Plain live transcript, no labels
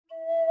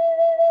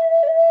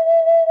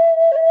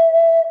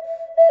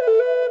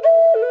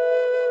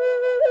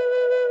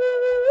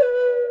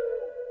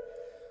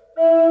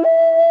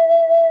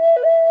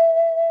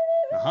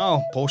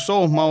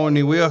Poso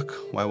maoni wiak,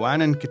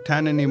 waiwanan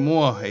kitana ni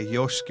mua e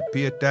yoski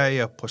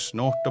piataya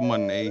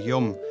posnotaman e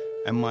yum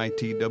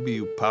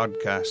MITW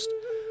podcast.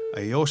 A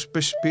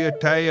yospis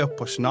piataya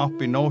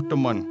posnapi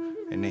notaman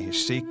and e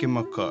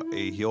hisikimaka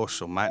e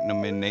yoso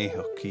matnamin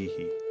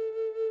kihi.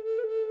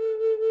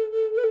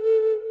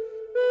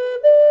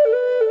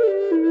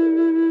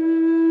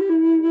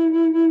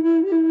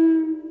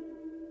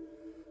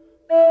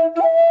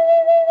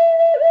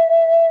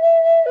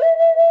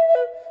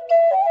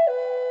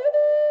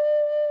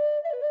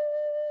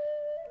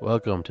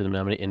 Welcome to the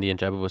Menominee Indian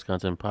Tribe of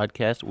Wisconsin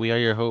podcast. We are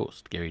your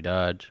hosts, Gary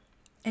Dodge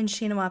and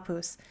Sheena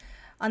Wapus.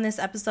 On this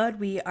episode,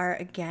 we are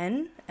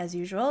again, as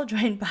usual,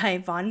 joined by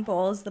Vaughn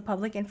Bowles, the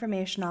Public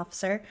Information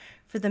Officer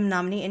for the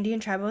Menominee Indian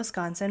Tribe of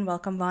Wisconsin.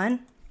 Welcome, Vaughn.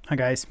 Hi,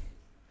 guys.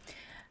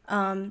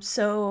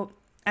 So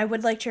I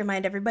would like to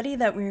remind everybody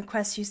that we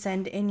request you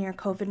send in your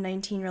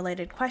COVID-19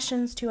 related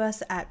questions to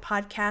us at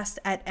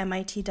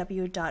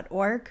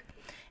podcast@mitw.org.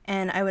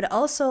 And I would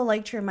also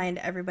like to remind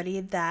everybody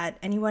that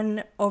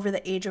anyone over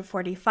the age of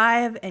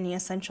 45, any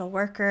essential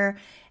worker,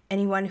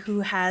 anyone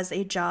who has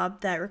a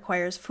job that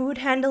requires food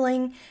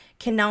handling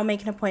can now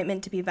make an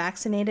appointment to be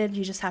vaccinated.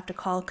 You just have to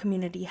call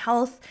Community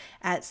Health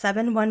at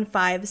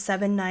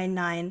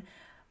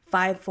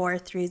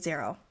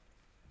 715-799-5430.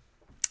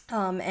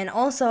 And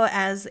also,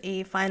 as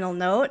a final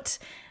note,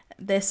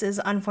 this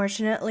is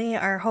unfortunately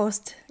our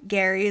host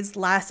Gary's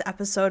last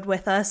episode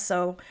with us,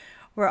 so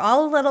we're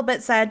all a little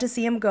bit sad to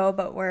see him go,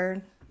 but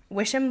we're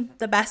wish him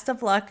the best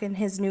of luck in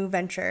his new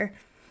venture.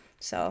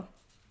 So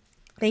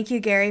thank you,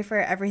 Gary, for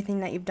everything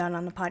that you've done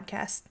on the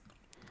podcast.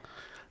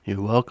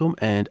 You're welcome,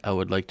 and I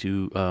would like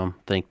to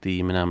thank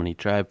the Menominee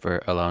Tribe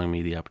for allowing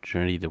me the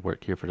opportunity to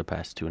work here for the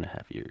past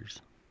 2.5 years.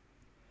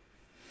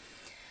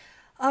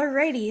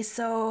 Alrighty,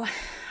 so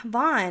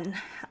Vaughn,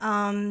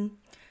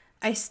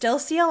 I still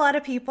see a lot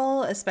of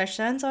people,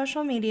 especially on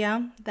social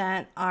media,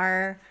 that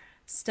are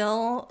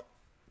still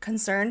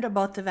concerned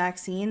about the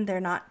vaccine. They're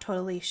not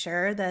totally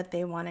sure that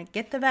they want to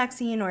get the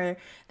vaccine, or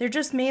they're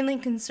just mainly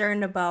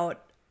concerned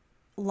about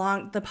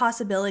the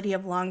possibility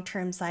of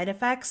long-term side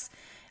effects,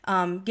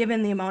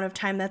 given the amount of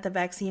time that the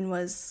vaccine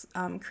was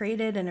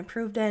created and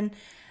approved in.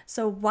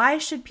 So why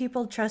should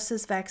people trust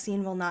this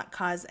vaccine will not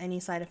cause any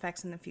side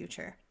effects in the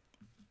future?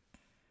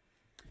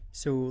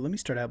 So let me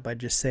start out by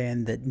just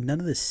saying that none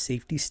of the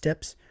safety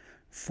steps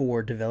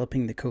for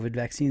developing the COVID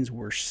vaccines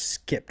were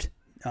skipped,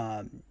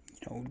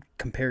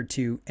 compared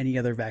to any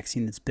other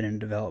vaccine that's been in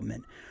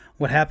development.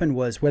 What happened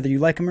was, whether you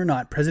like him or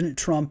not, President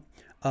Trump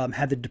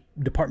had the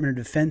Department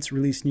of Defense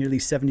release nearly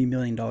 $70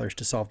 million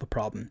to solve the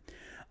problem.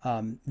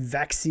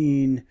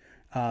 Vaccine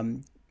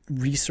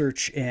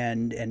research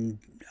and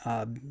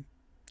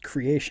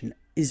creation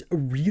is a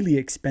really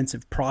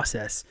expensive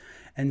process.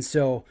 And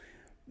so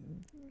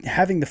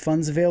having the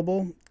funds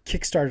available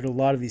kickstarted a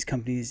lot of these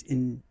companies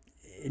in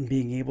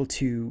being able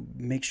to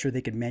make sure they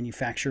could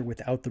manufacture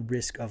without the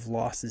risk of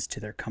losses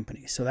to their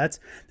company. So that's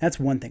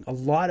one thing. A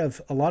lot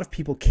of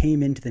people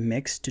came into the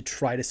mix to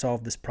try to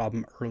solve this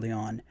problem early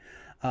on.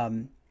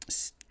 And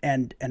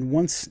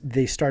once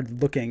they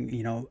started looking,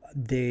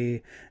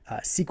 they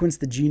sequenced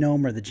the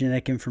genome or the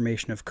genetic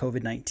information of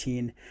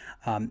COVID-19.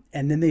 And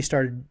then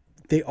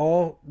they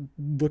all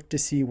looked to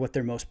see what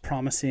their most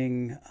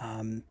promising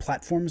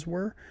platforms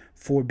were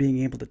for being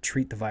able to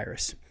treat the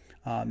virus.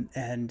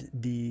 And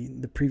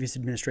the previous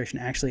administration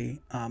actually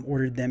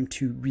ordered them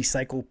to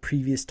recycle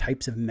previous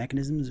types of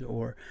mechanisms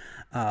or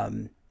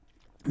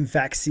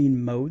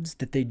vaccine modes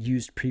that they'd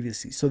used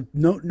previously. So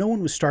no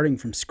one was starting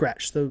from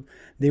scratch. So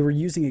they were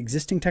using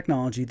existing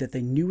technology that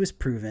they knew was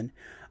proven,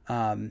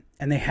 and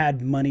they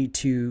had money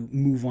to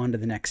move on to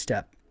the next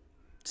step.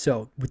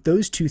 So with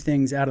those two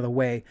things out of the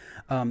way,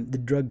 the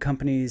drug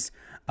companies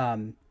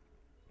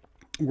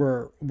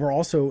were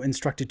also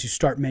instructed to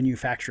start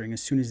manufacturing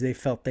as soon as they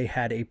felt they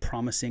had a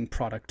promising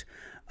product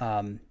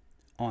on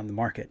the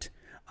market.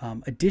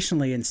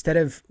 Additionally, instead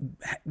of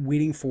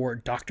waiting for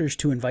doctors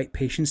to invite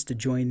patients to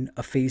join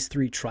a phase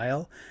 3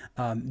 trial,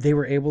 they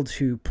were able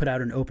to put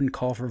out an open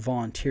call for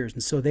volunteers.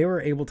 And so they were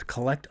able to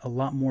collect a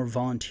lot more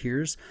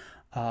volunteers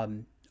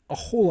a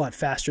whole lot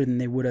faster than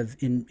they would have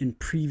in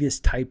previous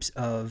types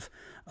of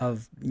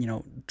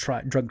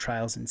drug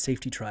trials and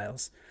safety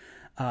trials.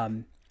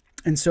 And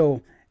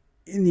so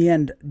in the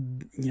end,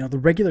 the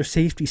regular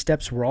safety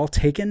steps were all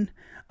taken,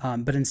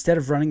 but instead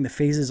of running the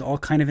phases all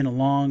kind of in a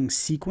long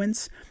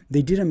sequence,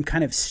 they did them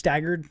kind of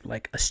staggered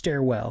like a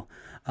stairwell.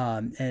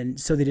 And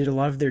so they did a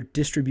lot of their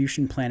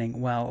distribution planning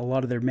while a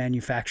lot of their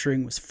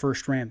manufacturing was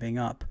first ramping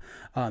up.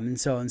 And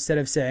so instead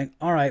of saying,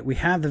 all right, we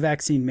have the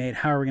vaccine made,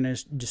 how are we going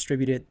to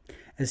distribute it?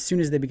 As soon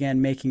as they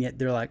began making it,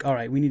 they're like, all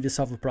right, we need to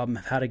solve the problem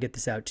of how to get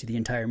this out to the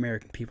entire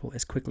American people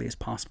as quickly as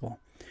possible.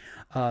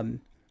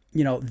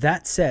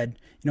 That said,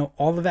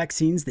 all the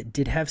vaccines that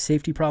did have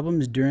safety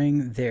problems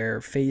during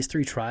their phase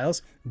 3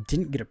 trials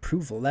didn't get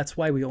approval. That's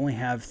why we only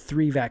have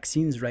 3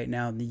 vaccines right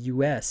now in the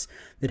U.S.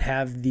 that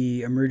have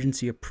the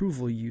emergency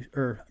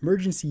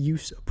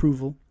use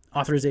approval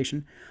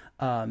authorization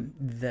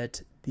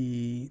that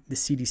the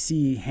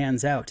CDC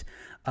hands out.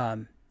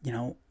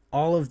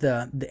 all of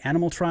the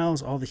animal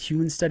trials, all the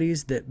human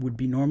studies that would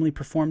be normally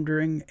performed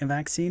during a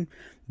vaccine,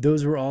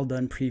 those were all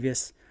done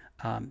previous.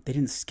 They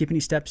didn't skip any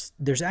steps.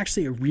 There's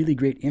actually a really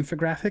great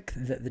infographic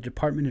that the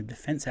Department of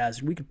Defense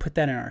has. We could put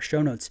that in our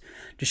show notes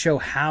to show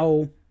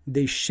how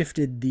they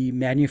shifted the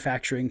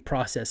manufacturing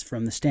process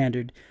from the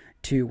standard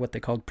to what they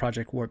called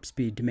Project Warp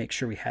Speed to make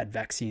sure we had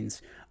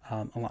vaccines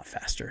a lot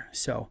faster.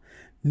 So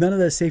none of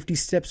the safety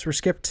steps were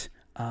skipped.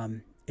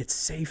 It's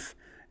safe.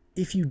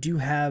 If you do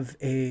have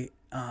an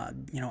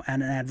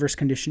adverse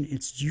condition,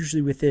 it's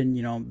usually within,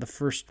 the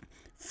first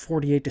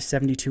 48 to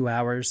 72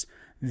 hours.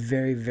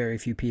 Very, very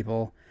few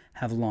people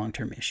have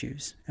long-term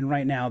issues. And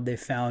right now they've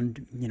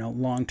found,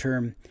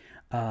 long-term,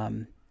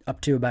 up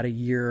to about a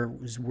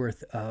year's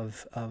worth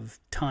of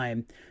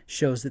time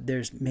shows that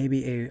there's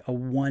maybe a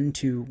 1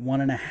 to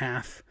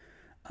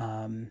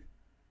 1.5,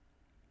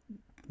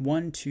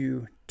 1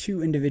 to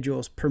 2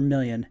 individuals per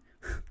million,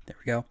 there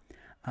we go,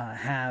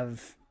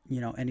 have,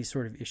 any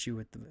sort of issue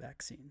with the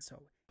vaccine.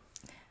 So.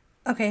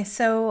 Okay,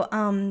 so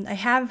I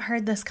have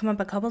heard this come up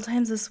a couple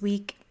times this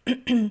week.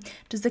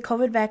 Does the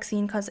COVID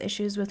vaccine cause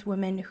issues with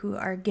women who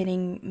are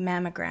getting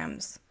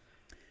mammograms?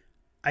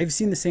 I've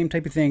seen the same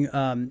type of thing,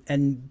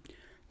 and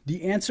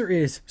the answer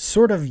is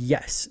sort of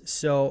yes.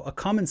 So a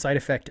common side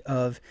effect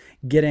of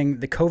getting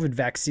the COVID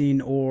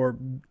vaccine or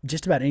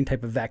just about any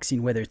type of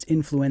vaccine, whether it's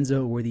influenza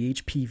or the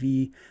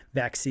HPV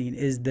vaccine,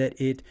 is that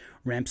it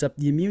ramps up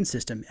the immune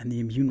system and the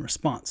immune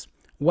response.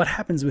 What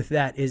happens with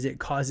that is it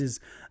causes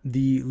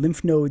the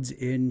lymph nodes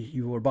in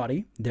your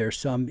body. There's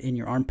some in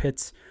your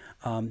armpits,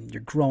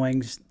 your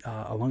groins,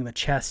 along the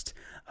chest.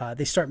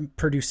 They start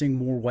producing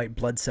more white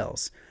blood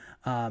cells.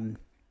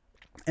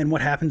 And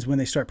what happens when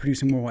they start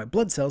producing more white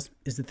blood cells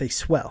is that they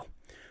swell.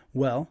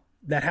 Well,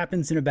 that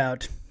happens in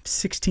about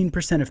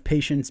 16% of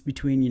patients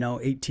between,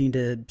 18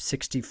 to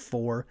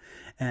 64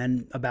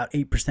 and about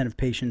 8% of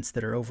patients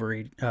that are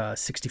over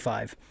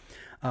 65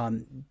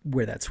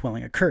 where that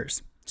swelling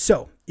occurs.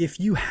 So if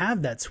you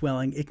have that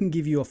swelling, it can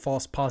give you a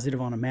false positive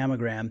on a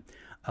mammogram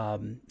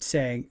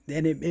saying,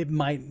 and it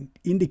might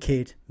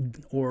indicate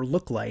or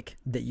look like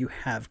that you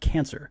have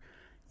cancer.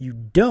 You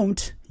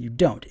don't.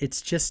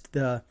 It's just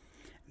the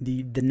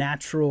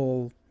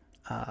natural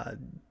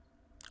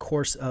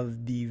course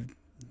of the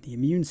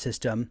immune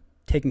system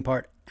taking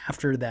part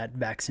after that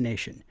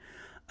vaccination.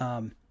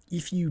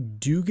 If you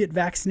do get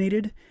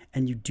vaccinated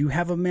and you do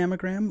have a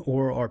mammogram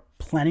or are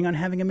planning on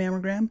having a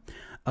mammogram,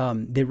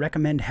 they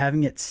recommend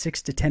having it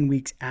 6 to 10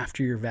 weeks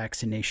after your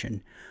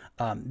vaccination.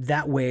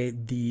 That way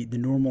the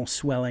normal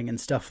swelling and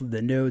stuff of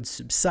the nodes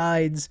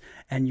subsides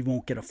and you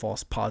won't get a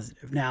false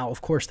positive. Now,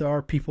 of course, there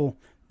are people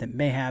that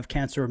may have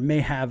cancer or may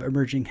have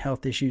emerging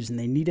health issues and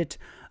they need it.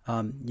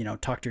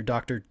 Talk to your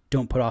doctor.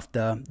 Don't put off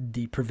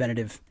the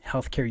preventative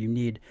health care you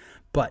need.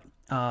 But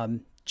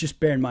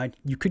just bear in mind,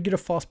 you could get a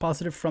false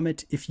positive from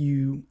it if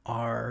you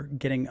are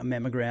getting a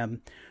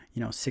mammogram,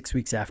 6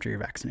 weeks after your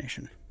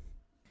vaccination.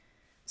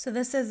 So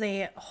this is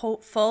a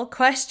hopeful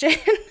question,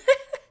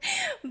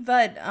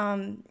 but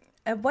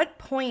at what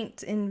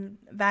point in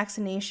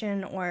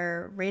vaccination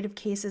or rate of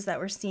cases that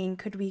we're seeing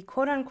could we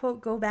quote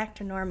unquote go back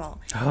to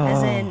normal?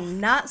 As in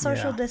not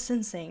social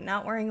distancing,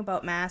 not worrying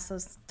about masks,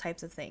 those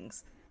types of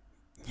things.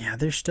 Yeah,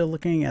 they're still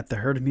looking at the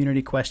herd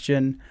immunity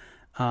question.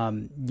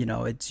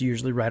 It's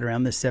usually right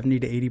around the 70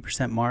 to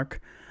 80%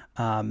 mark.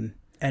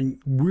 And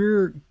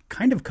we're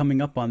kind of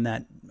coming up on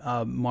that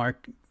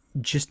mark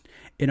just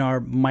in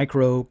our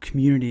micro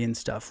community and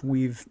stuff.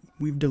 We've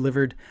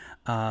delivered,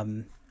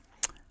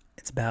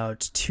 it's about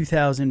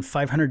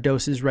 2,500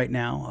 doses right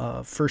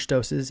now, first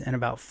doses, and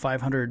about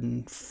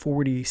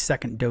 540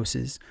 second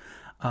doses.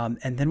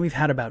 And then we've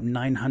had about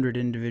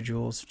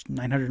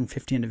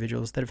 950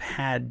 individuals that have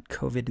had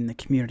COVID in the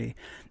community.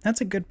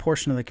 That's a good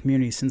portion of the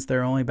community since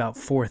there are only about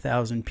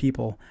 4,000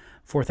 people,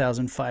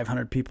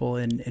 4,500 people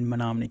in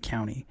Menominee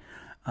County.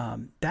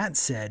 That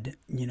said,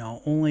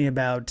 only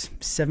about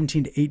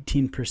 17 to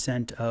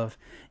 18% of,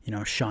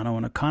 Shawano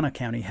and Oconee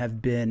County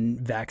have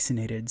been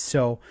vaccinated.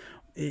 So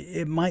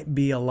it might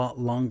be a lot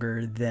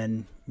longer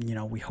than,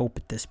 we hope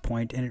at this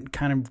point. And it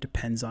kind of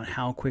depends on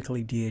how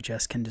quickly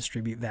DHS can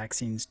distribute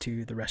vaccines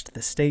to the rest of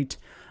the state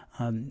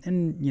and,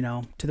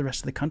 to the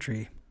rest of the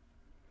country.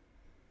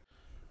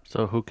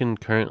 So who can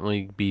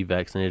currently be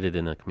vaccinated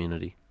in the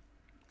community?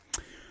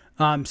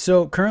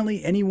 So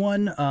currently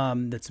anyone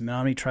that's a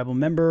Menominee tribal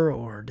member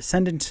or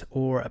descendant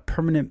or a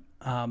permanent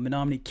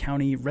Menominee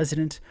County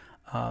resident,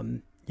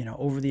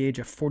 over the age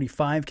of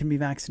 45 can be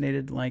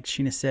vaccinated. Like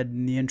Sheena said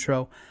in the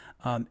intro,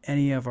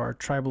 any of our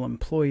tribal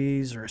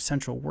employees or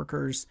essential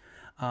workers.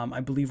 I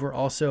believe we're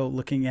also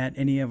looking at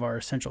any of our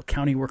essential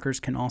county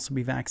workers can also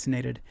be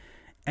vaccinated.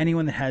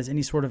 Anyone that has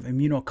any sort of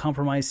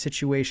immunocompromised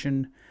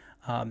situation,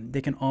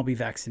 they can all be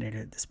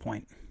vaccinated at this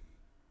point.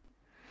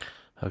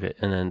 Okay,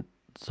 and then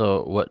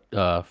so what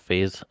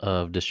phase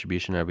of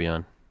distribution are we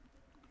on?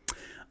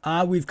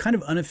 We've kind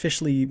of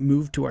unofficially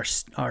moved to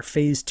our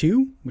phase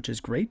 2, which is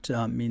great.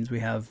 Means we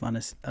have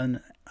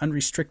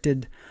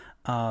unrestricted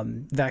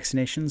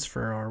vaccinations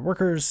for our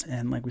workers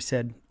and, like we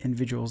said,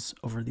 individuals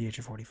over the age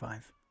of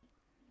 45.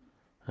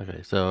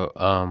 Okay,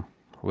 so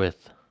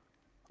with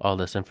all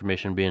this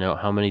information being out,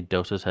 how many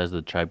doses has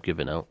the tribe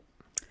given out?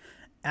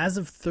 As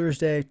of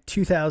Thursday,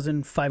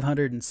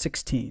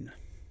 2,516.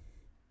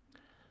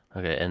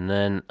 Okay, and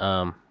then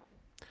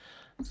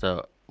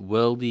so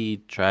will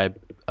the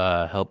tribe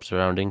help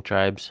surrounding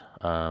tribes,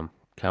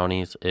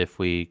 counties, if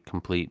we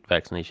complete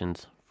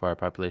vaccinations for our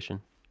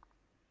population?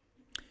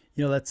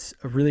 That's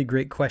a really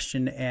great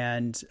question.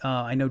 And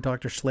I know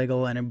Dr.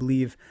 Schlegel and I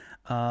believe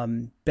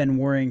Ben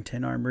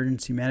Warrington, our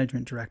emergency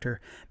management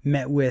director,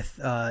 met with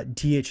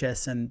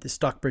DHS and the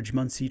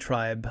Stockbridge-Munsee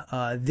tribe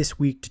this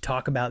week to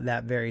talk about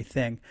that very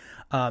thing.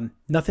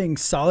 Nothing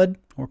solid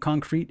or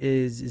concrete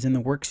is in the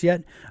works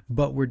yet,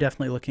 but we're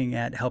definitely looking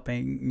at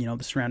helping,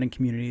 the surrounding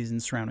communities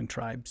and surrounding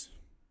tribes.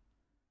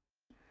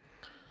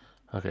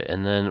 Okay,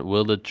 and then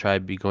will the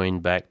tribe be going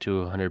back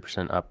to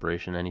 100%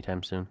 operation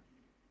anytime soon?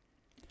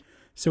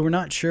 So we're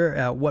not sure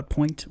at what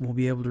point we'll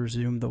be able to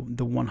resume the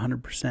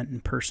 100%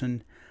 in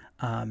person,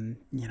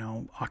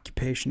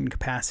 occupation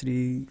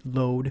capacity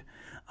load.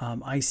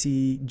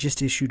 IC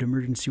just issued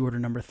emergency order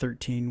number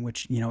 13,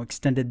 which,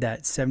 extended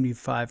that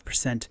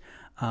 75%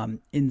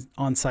 in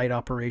on-site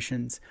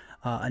operations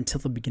until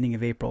the beginning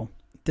of April.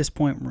 At this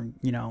point, we're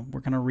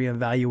going to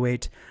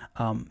reevaluate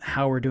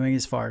how we're doing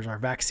as far as our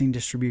vaccine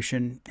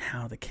distribution,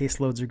 how the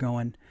caseloads are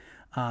going.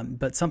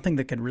 But something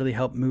that could really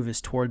help move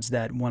us towards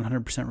that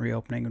 100%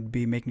 reopening would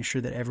be making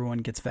sure that everyone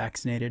gets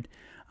vaccinated.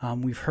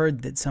 We've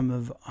heard that some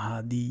of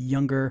the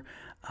younger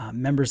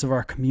members of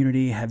our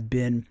community have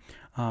been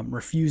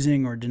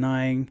refusing or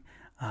denying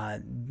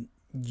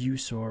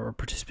use or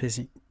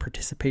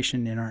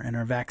participation in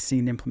our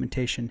vaccine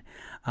implementation.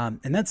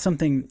 And that's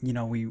something,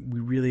 we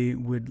really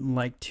would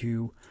like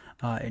to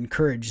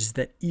encourage, is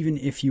that even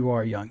if you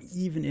are young,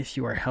 even if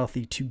you are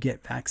healthy, to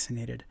get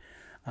vaccinated.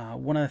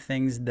 One of the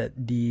things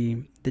that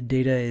the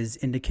data is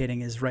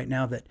indicating is right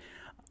now that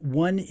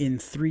 1 in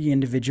 3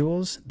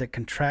 individuals that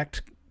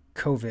contract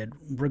COVID,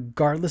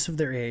 regardless of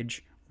their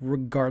age,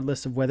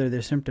 regardless of whether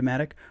they're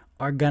symptomatic,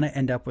 are going to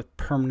end up with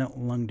permanent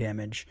lung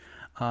damage.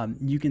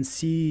 You can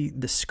see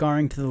the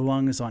scarring to the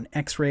lungs on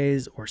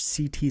x-rays or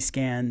CT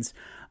scans,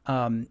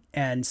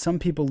 and some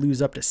people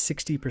lose up to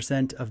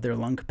 60% of their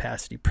lung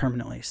capacity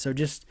permanently. So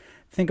just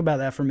think about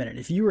that for a minute.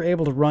 If you were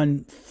able to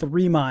run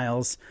 3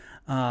 miles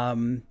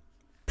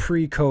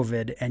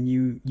pre-COVID and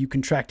you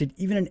contracted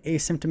even an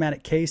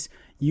asymptomatic case,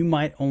 you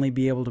might only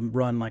be able to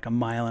run like 1.5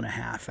 miles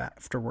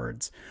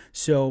afterwards.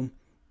 So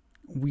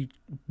we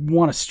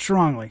want to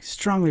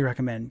strongly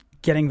recommend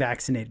getting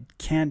vaccinated.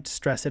 Can't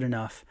stress it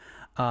enough.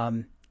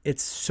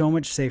 It's so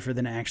much safer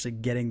than actually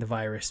getting the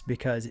virus,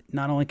 because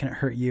not only can it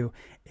hurt you,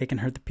 it can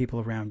hurt the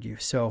people around you.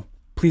 So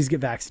please get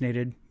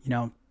vaccinated.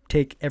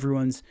 Take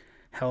everyone's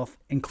health,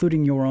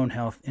 including your own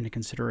health, into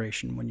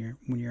consideration when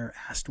you're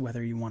asked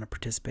whether you want to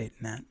participate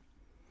in that.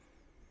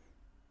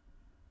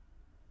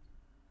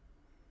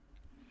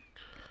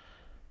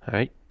 All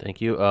right,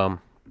 thank you.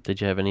 Did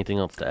you have anything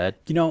else to add?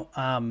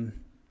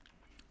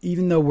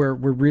 Even though we're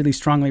really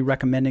strongly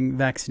recommending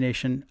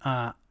vaccination,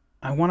 I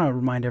want to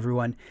remind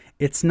everyone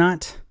it's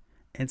not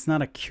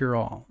a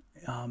cure-all.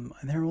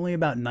 They're only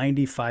about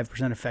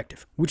 95%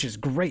 effective, which is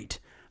great,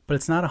 but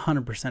it's not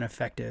 100%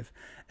 effective.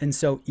 And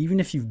so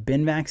even if you've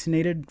been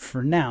vaccinated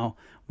for now,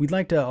 we'd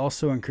like to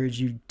also encourage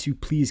you to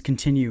please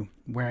continue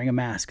wearing a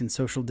mask and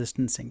social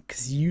distancing,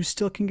 because you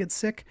still can get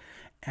sick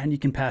and you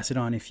can pass it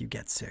on if you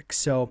get sick.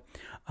 So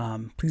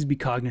please be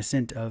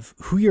cognizant of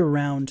who you're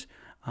around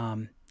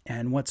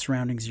and what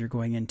surroundings you're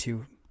going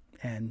into.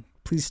 And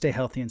please stay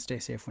healthy and stay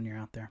safe when you're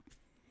out there.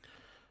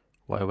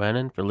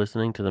 Waiwanan for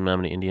listening to the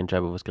Menominee Indian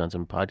Tribe of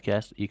Wisconsin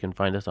podcast. You can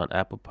find us on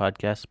Apple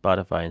Podcasts,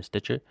 Spotify, and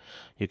Stitcher.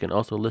 You can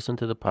also listen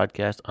to the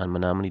podcast on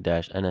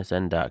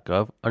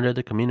menominee-nsn.gov under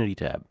the Community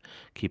tab.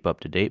 Keep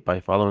up to date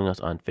by following us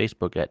on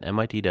Facebook at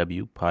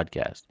MITW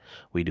Podcast.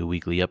 We do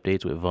weekly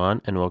updates with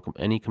Vaughn and welcome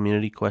any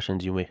community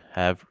questions you may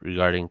have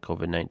regarding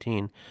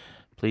COVID-19.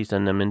 Please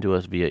send them in to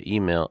us via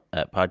email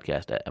at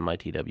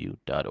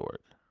podcast@mitw.org.